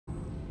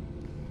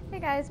Hey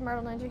guys,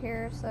 Myrtle Ninja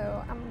here.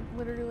 So I'm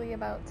literally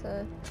about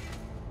to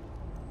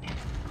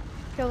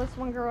kill this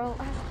one girl.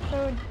 Last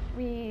episode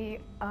we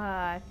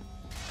got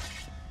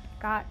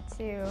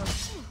to.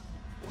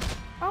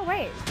 Oh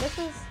wait, this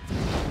is.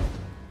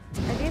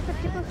 Are these the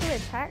people who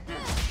attacked?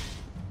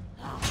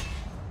 I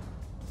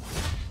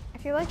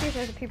feel like these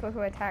are the people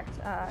who attacked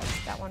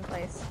that one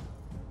place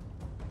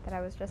that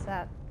I was just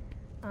at.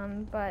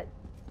 But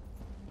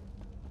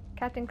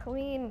Captain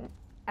Colleen,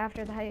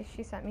 after the heist,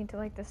 she sent me to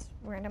like this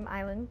random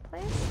island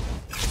place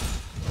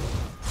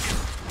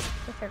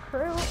with her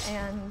crew,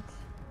 and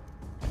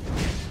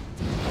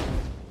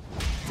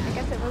I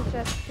guess it was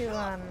just to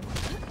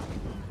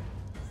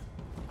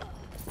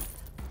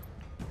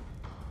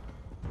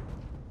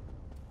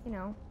you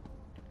know,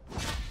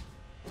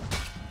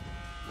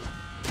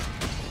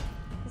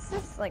 this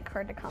is like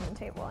hard to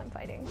commentate while I'm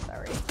fighting,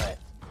 sorry, but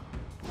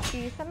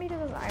she sent me to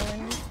this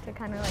island to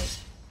kind of like,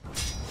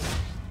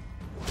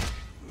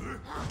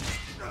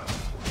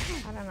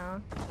 I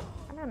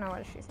don't know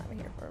what she sent me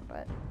here for,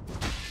 but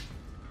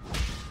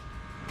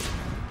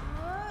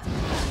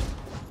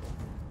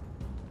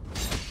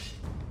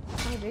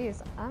oh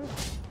geez,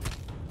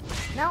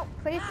 no,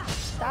 please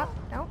stop,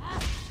 no.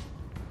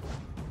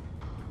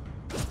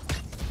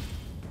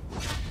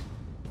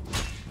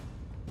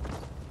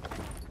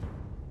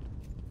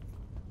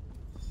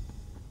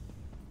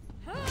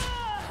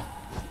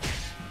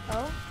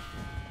 Oh.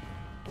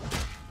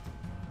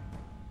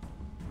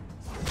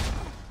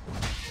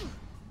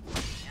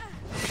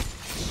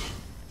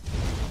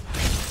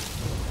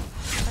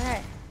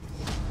 Alright.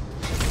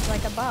 This is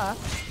like a boss.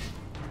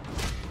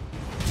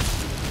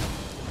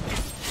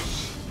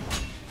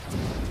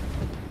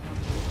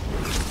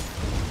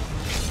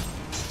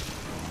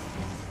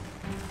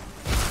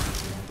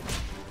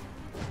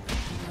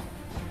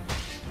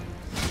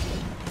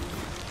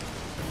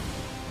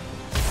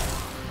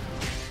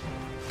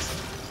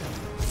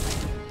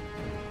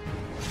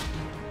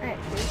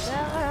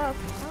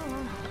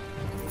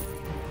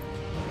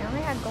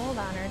 Gold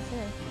on her too.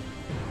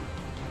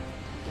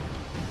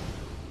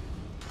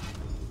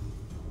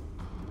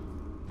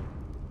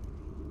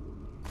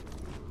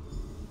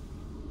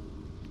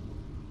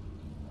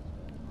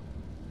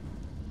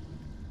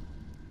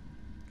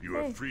 You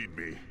have freed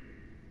me,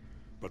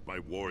 but my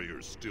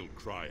warriors still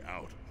cry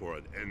out for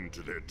an end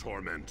to their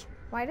torment.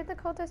 Why did the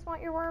cultists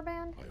want your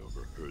warband? I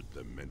overheard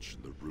them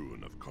mention the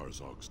ruin of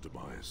Karzog's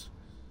demise.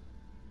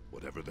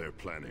 Whatever they're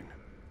planning,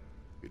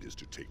 it is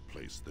to take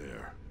place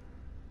there.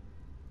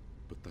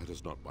 But that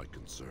is not my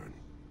concern.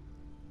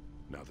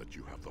 Now that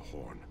you have the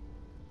horn,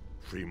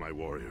 free my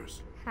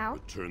warriors. How?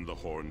 Return the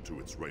horn to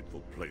its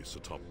rightful place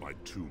atop my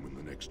tomb in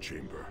the next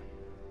chamber.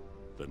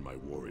 Then my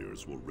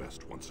warriors will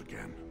rest once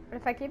again. What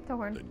if I keep the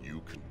horn? Then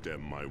you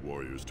condemn my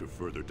warriors to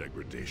further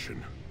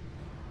degradation.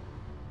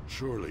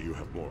 Surely you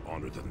have more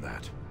honor than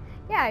that.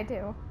 Yeah, I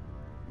do.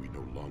 We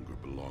no longer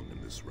belong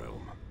in this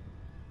realm.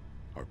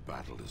 Our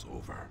battle is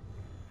over.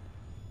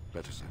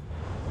 Let us end.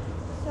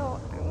 So,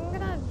 I'm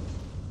gonna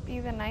be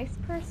the nice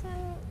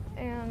person,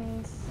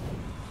 and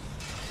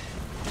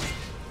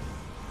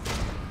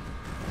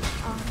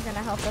I'm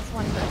gonna help this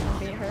one person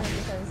beat her,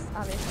 because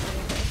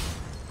obviously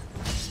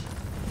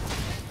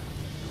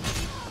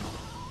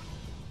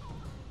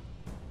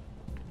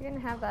you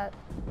didn't have that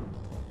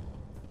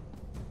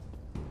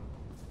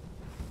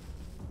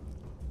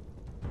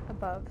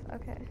above.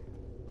 Okay,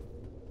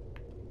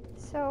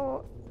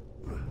 so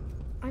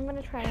I'm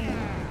gonna try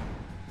and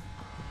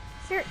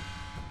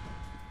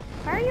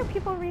why are you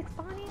people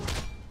respawning?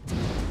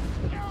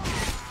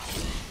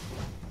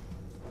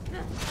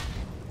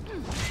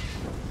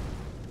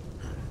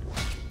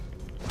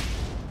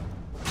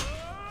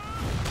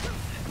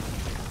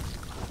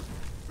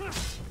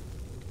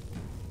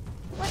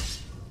 What?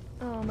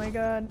 Oh my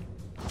god.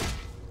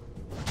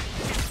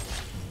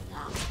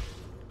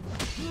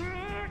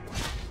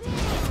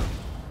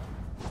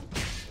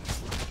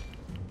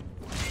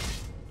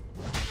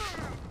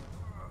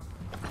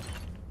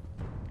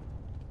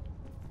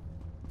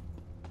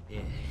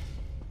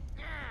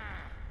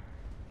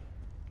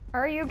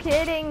 Are you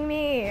kidding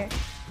me?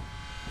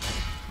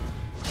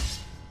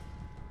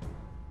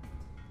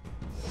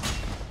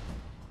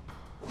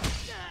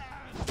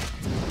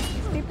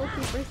 These people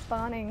keep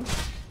respawning.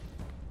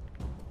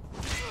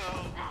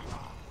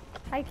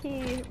 High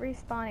key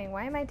respawning.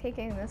 Why am I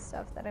taking this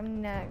stuff that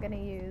I'm not gonna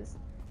use?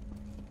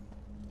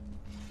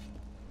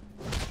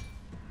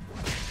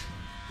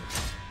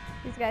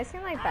 These guys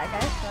seem like bad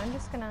guys, so I'm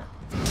just gonna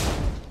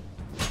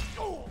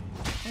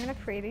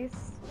free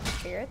these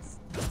spirits.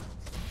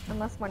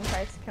 Unless one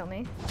tries to kill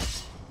me.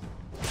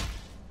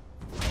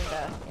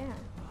 And, yeah.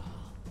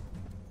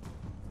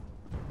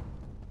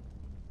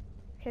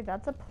 Okay,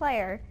 that's a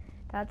player.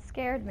 That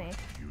scared me. What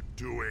are you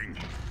doing?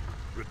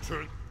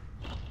 Return.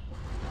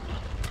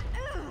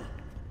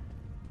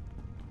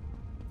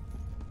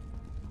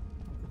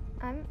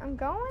 I'm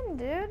going,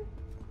 dude.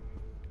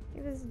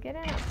 He was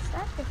getting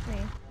upset with me.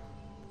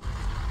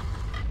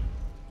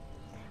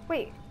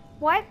 Wait,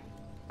 what?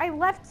 I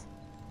left.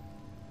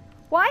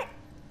 What?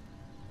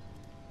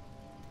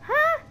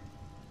 Huh?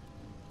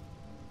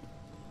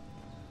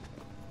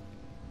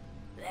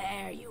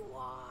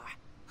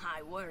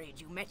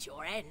 worried you met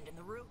your end in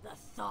the room. The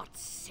thought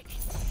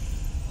sickened.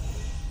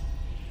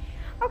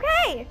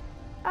 Okay!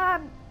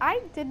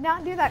 I did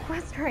not do that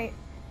quest right.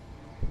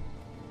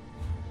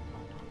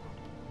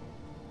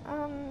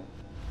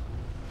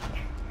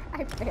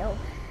 I failed.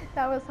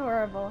 That was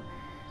horrible.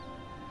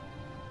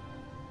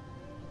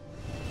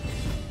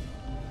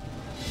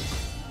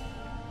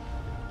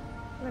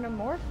 I'm gonna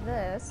morph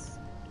this.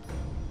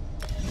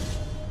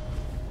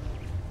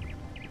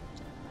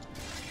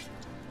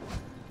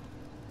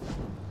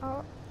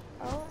 Oh,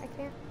 I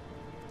can't.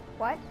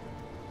 What?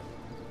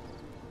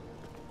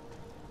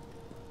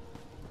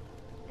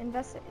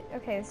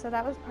 Okay, so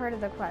that was part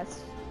of the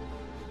quest.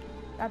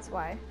 That's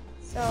why.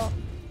 So,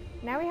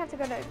 now we have to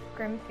go to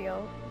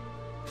Grimfield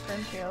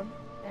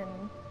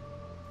and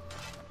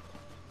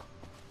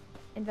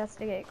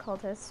investigate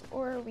cultists,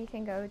 or we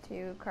can go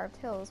to Carved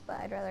Hills, but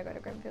I'd rather go to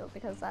Grimfield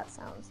because that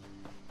sounds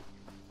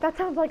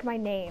like my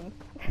name.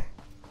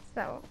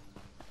 So,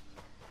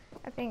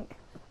 I think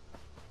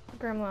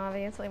Grimlaw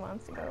obviously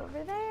wants to go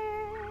over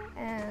there,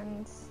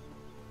 and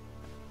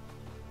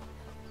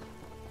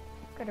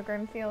go to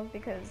Grimfield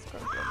because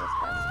Grimfield is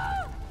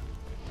best.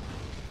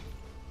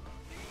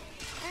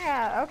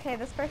 Yeah, okay,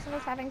 this person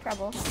is having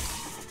trouble.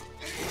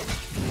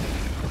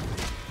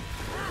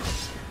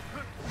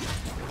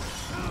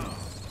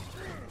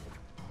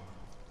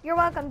 You're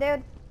welcome,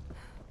 dude.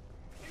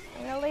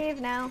 I'm gonna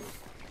leave now.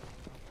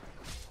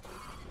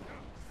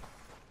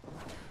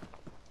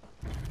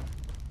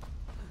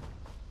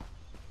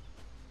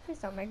 Please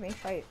don't make me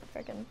fight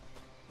frickin'.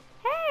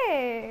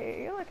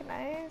 Hey, you look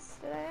nice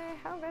today.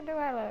 How good do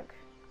I look?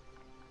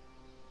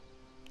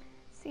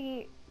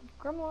 See,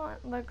 Grimlaw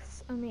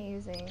looks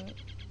amazing.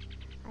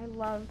 I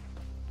love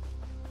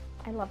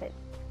it.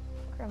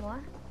 Grimlaw,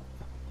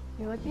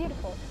 you look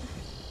beautiful.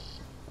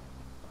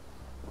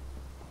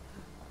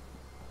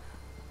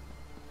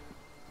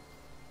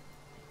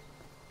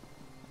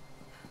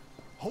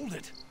 Hold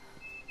it!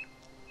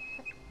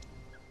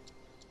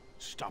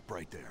 Stop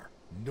right there.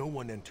 No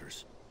one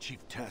enters.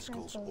 Chief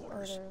Taskel's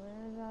orders.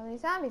 Where's all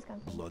these zombies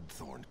come from?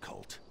 Bloodthorn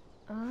cult.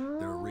 Oh.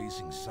 They're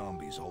raising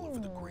zombies all over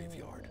the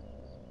graveyard.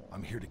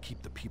 I'm here to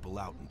keep the people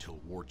out until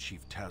War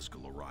Chief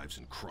Taskel arrives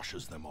and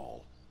crushes them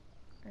all.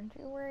 Aren't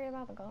you worried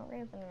about the gaunt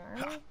raising an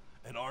army? Ha!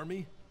 An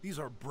army? These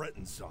are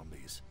Breton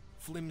zombies.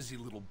 Flimsy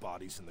little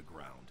bodies in the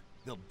ground.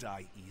 They'll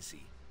die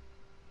easy.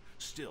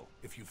 Still,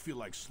 if you feel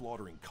like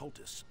slaughtering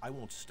cultists, I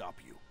won't stop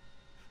you.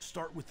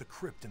 Start with the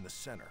crypt in the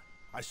center.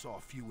 I saw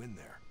a few in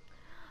there.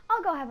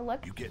 I'll go have a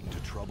look. You get into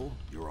trouble,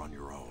 you're on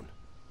your own.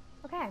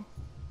 Okay.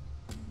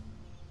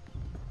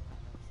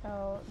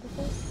 So,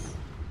 this is...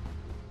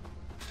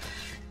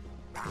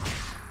 I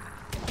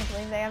can't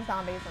believe they have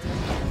zombies in this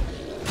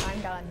game.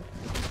 I'm done.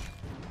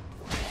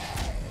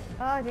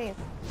 Oh, jeez.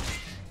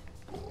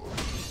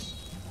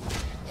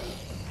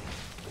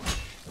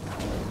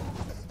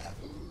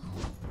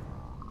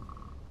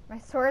 My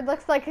sword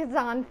looks like it's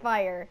on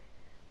fire.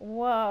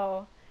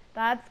 Whoa,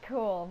 that's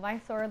cool. My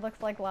sword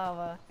looks like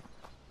lava.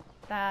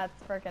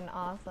 That's freaking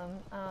awesome.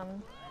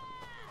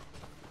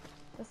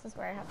 This is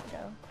where I have to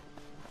go.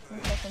 I'm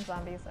gonna kill some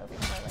zombies though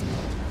because I like them.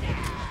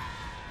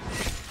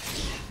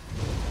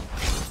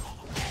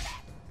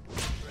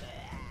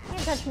 You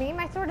can't touch me.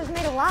 My sword is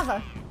made of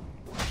lava.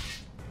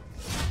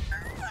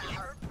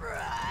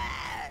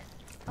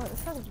 Oh,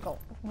 this has gold.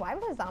 Why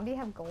would a zombie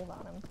have gold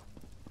on him?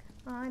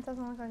 Oh, it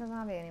doesn't look like a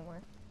zombie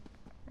anymore.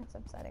 That's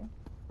upsetting.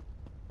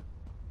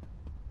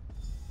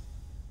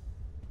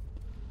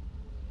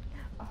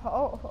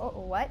 Oh,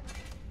 what?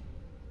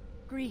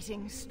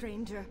 Greetings,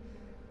 stranger.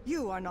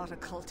 You are not a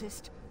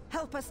cultist.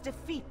 Help us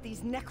defeat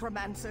these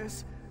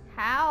necromancers.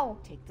 How?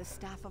 Take the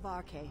Staff of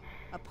Arche,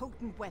 a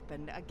potent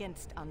weapon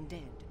against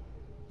undead.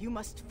 You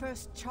must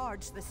first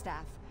charge the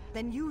staff,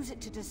 then use it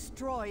to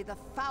destroy the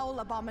foul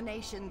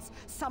abominations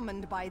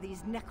summoned by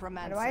these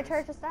necromancers. How do I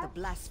charge the staff? The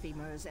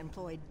blasphemers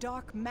employ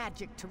dark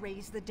magic to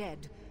raise the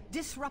dead,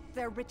 disrupt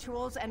their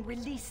rituals, and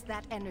release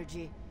that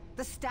energy.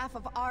 The Staff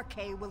of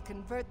Arche will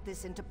convert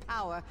this into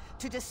power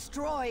to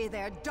destroy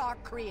their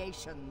dark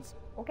creations.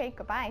 Okay,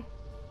 goodbye.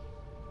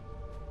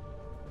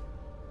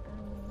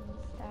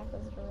 Staff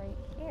is right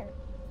here.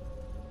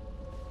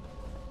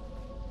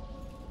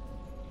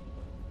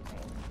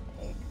 Okay,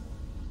 take.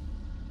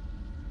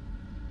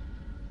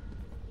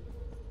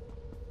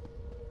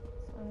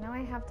 So now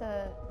I have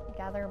to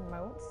gather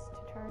motes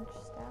to charge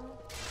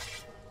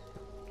staff.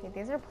 Okay,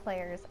 these are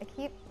players. I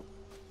keep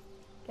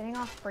getting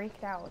all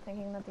freaked out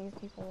thinking that these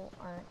people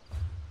aren't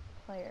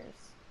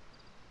players.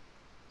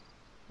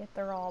 Yet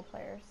they're all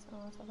players.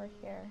 Oh, it's over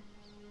here.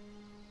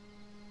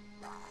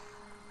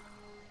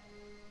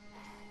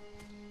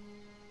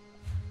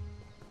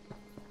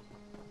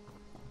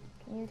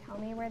 Can you tell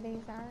me where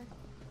these are?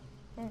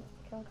 And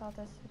kill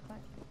cultists.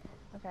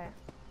 Okay.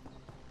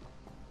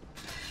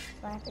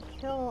 So I have to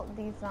kill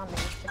these zombies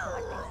to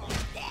collect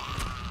these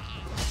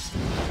things.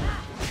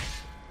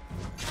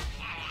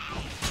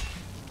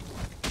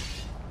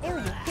 Ew,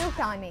 you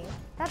puked on me.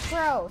 That's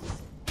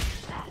gross.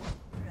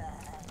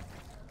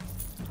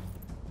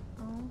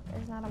 Oh,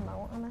 there's not a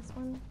moat on this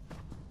one.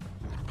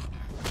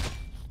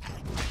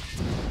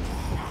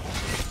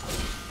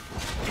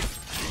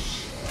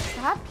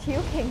 Stop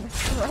puking,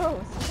 that's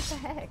gross. What the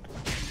heck?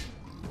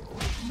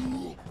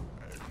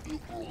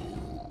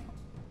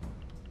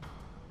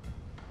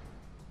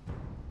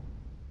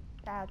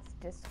 That's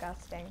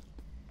disgusting.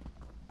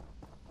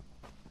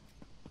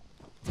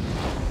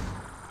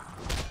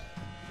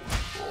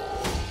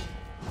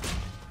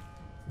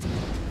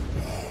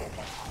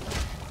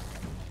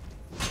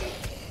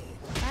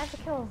 I have to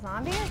kill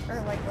zombies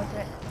or like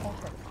legit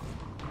cultists?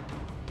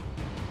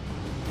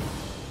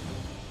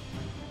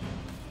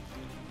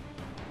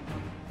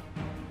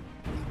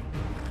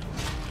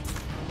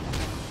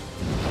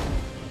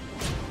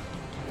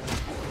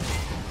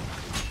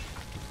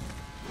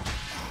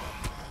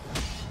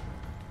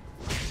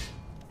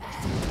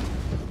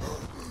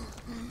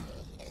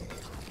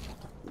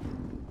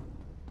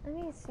 Let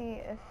me see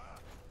if...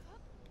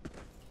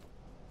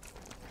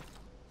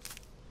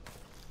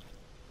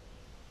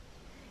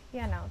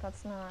 Yeah, no,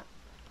 that's not...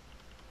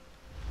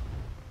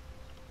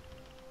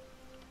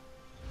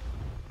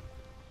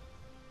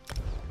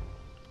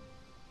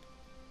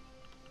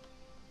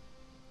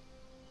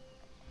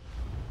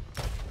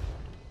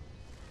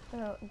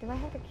 So, do I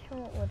have to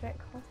kill legit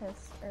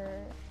cultists,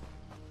 or...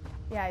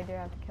 Yeah, I do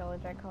have to kill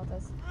legit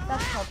cultists.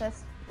 That's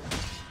cultists.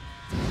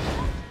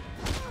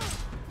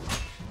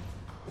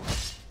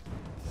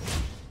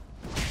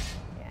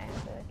 Yeah, I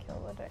have to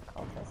kill legit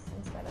cultists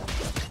instead of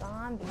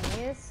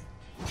zombies.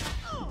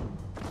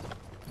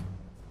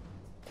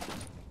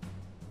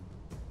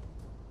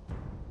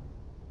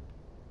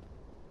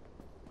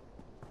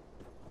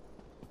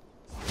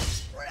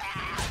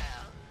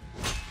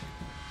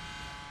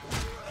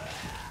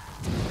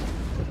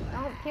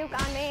 Don't puke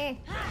on me!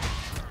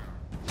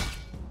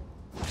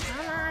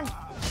 Come on!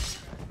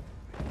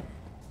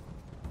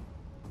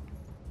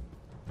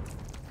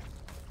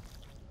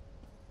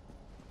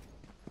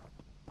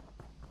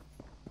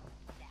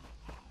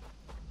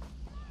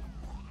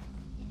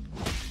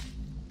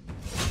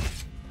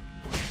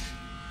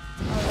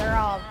 Oh, they're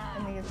all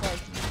in these, like,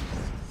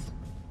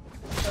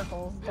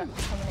 circles,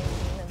 summoning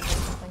demons or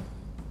something.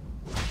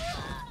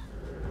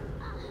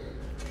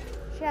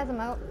 She has a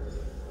moat.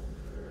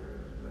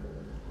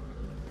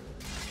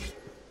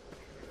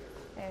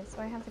 Okay,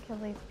 so I have to kill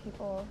these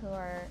people who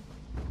are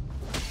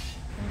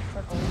in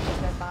circles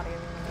with dead bodies in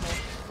the middle.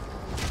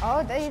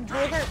 Oh, these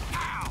are...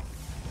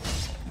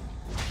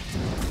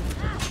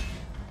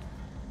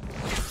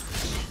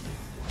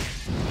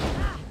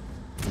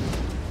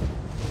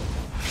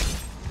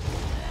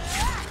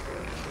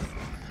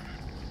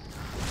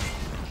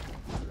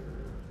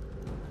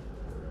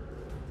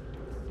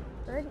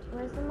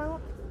 Where's the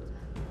moat?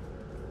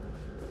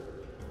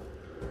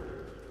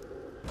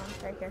 Oh,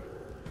 it's right here.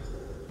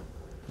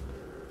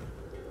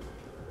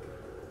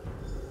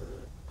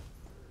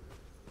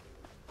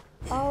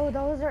 Oh,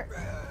 those are...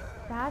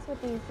 That's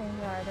what these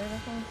things are. They're the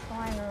things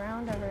flying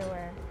around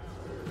everywhere.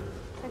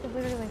 I could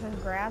literally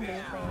just grab these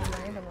things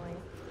randomly.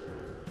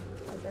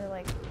 Because they're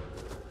like...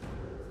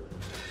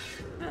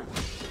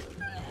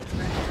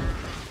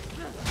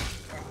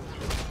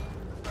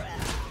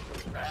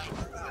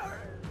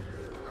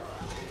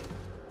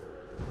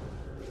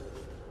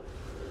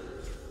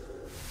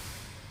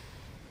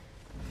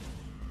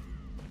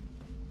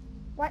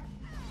 What?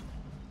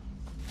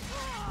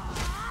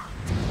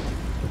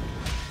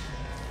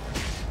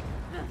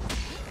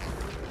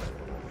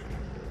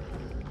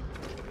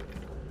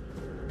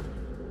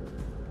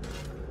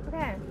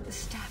 Okay. The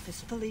staff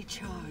is fully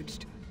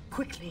charged.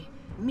 Quickly,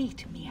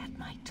 meet me at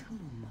my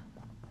tomb.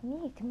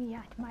 Meet me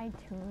at my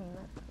tomb.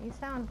 You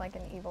sound like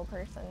an evil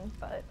person,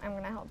 but I'm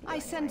gonna help you I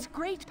anyway. sense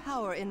great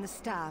power in the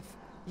staff.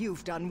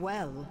 You've done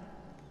well.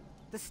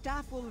 The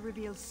staff will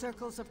reveal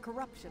circles of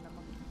corruption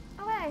among...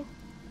 Okay.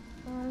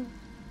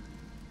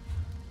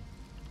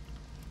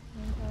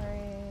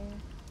 Inventory.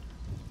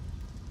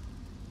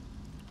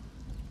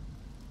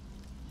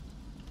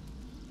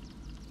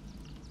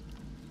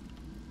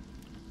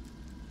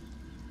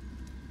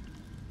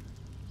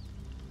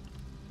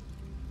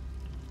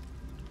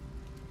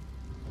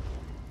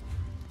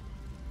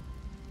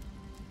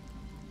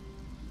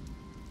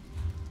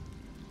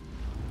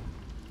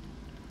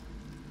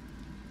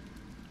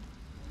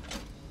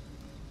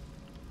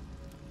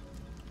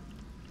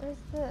 Where's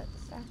the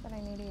staff that I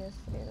need to use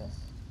to do this?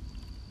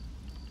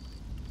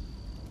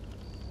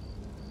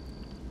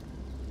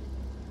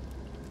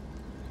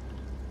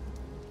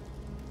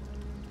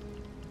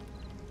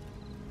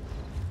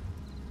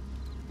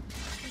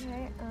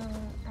 Okay,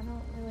 I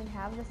don't really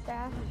have the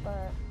staff,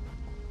 but,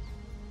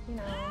 you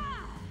know.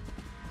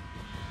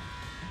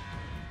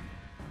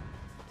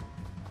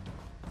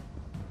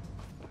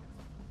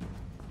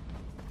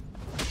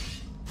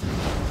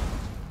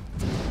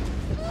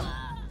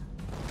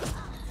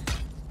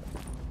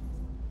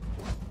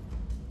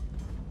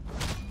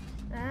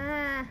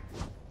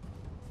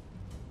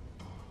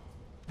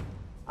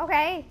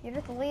 Okay, you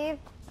just leave.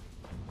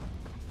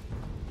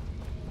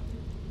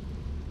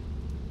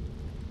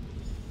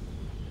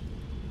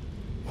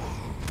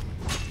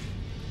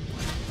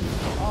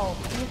 Oh,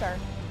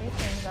 these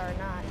things are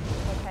not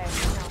okay.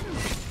 No.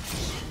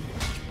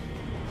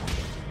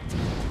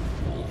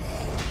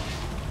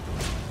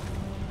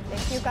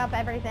 off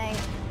everything.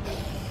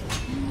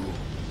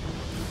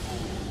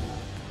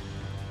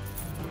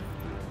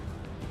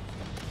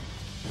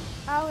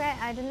 Okay,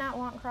 I did not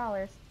want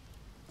crawlers.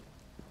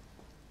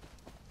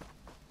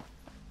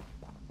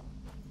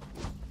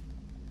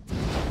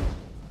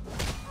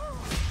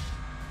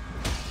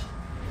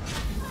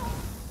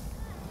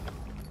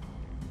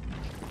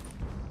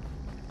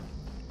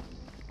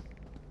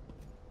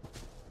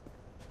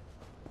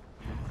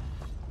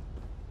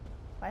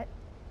 What?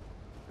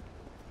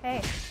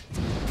 Hey.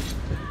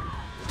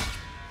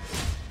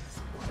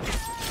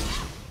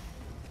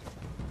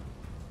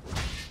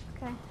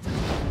 Okay.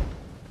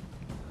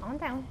 Calm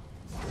down.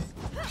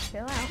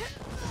 Chill out.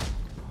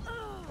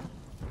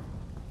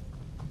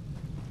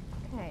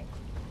 Okay.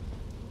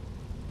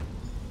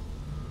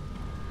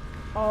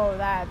 Oh,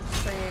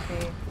 that's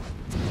creepy.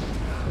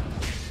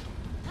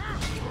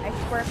 I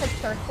swear if it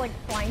starts like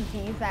flying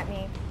bees at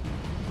me.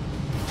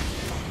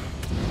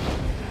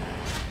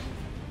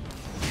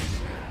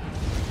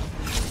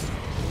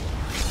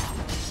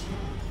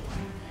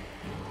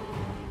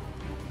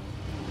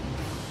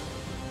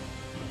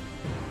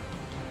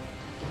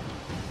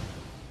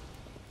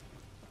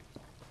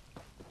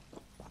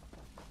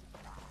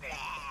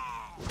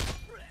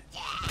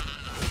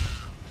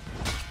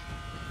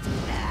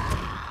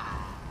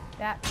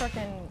 That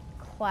frickin'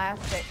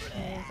 classic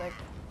music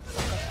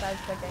from the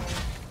Bethesda game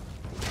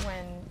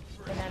when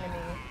an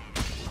enemy.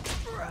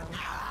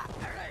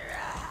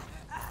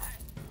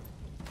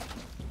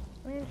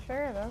 I mean,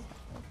 sure, those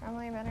are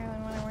probably better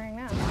than what I'm wearing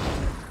now.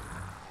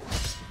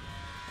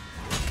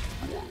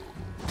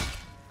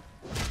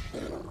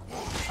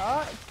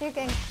 Oh, it's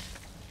puking.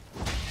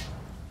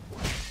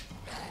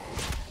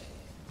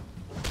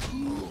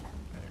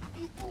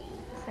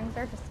 These things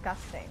are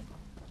disgusting.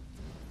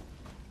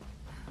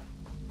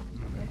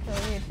 Kill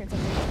you too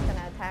because you're just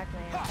gonna attack me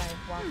if I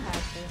walk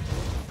past you.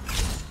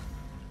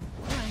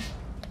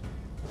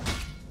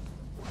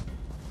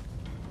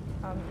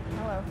 Come on.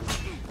 Hello.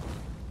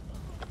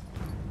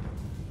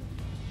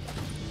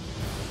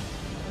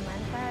 Don't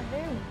mind if I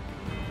do.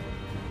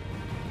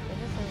 So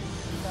this is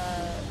the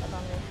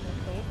Abomination of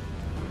Fate.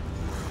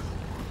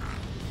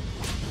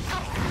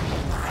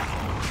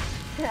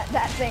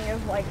 That thing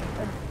is like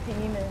a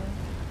demon.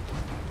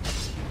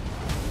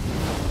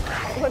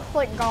 It looks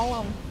like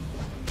Gollum.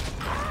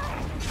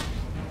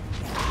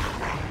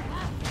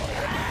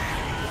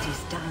 It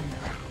is done.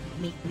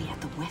 Meet me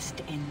at the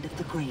west end of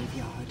the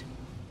graveyard.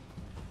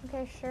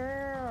 Okay,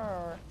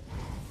 sure.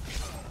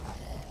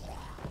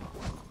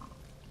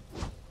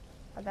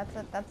 Oh, that's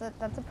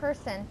a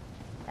person.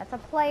 That's a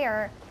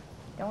player.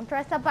 Don't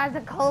dress up as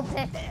a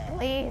cultist,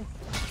 please.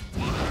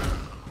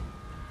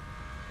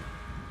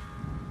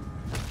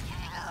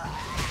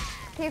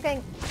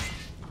 Puking.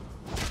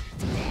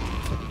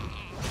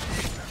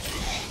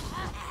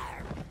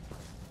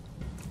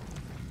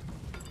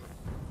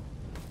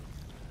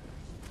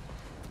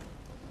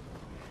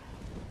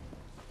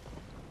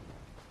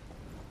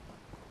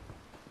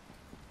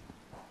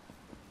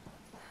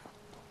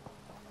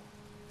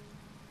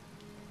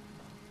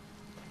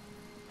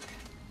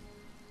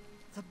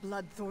 The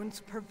Bloodthorn's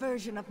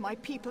perversion of my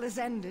people is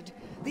ended.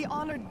 The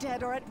honored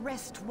dead are at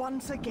rest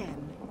once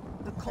again.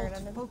 The cult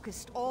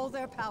focused all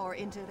their power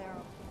into their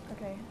own.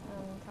 Okay,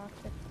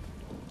 toxic.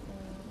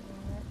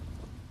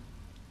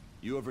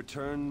 You have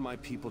returned my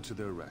people to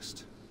their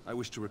rest. I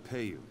wish to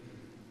repay you,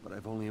 but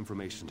I've only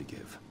information to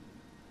give.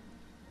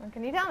 What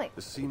can you tell me?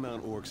 The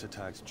Seamount orcs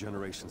attacked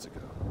generations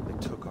ago. They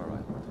took our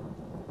island.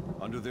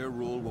 Under their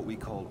rule, what we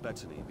called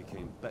Bettany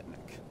became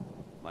Betnik.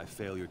 My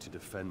failure to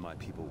defend my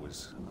people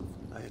was...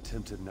 I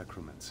attempted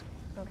necromancy.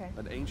 Okay.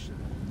 An ancient...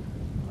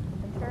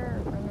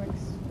 Enter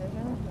Renwick's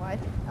vision? What?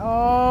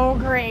 Oh,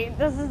 great.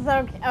 This is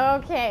okay.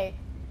 Okay.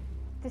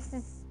 This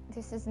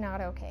is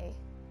not okay.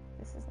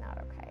 This is not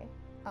okay.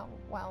 Oh,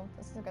 well,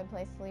 this is a good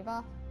place to leave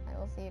off. I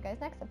will see you guys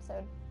next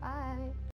episode. Bye.